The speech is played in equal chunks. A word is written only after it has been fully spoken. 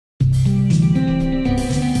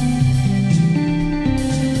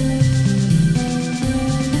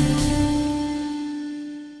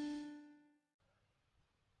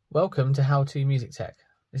Welcome to How To Music Tech.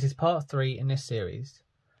 This is part 3 in this series.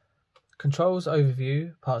 Controls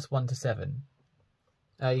overview, parts 1 to 7.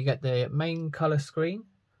 You get the main colour screen,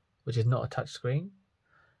 which is not a touch screen.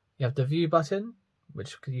 You have the view button,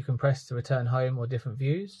 which you can press to return home or different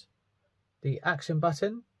views. The action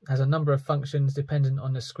button has a number of functions dependent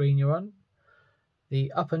on the screen you're on.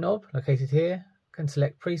 The upper knob, located here, can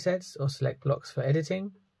select presets or select blocks for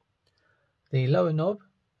editing. The lower knob,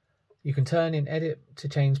 you can turn in edit to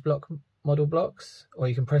change model blocks, or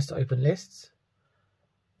you can press to open lists.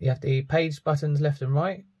 You have the page buttons left and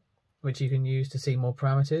right, which you can use to see more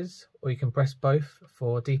parameters, or you can press both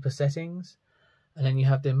for deeper settings. And then you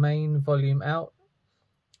have the main volume out,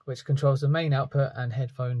 which controls the main output and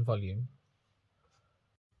headphone volume.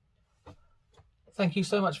 Thank you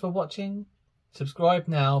so much for watching. Subscribe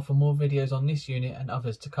now for more videos on this unit and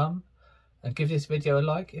others to come, and give this video a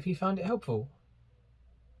like if you found it helpful.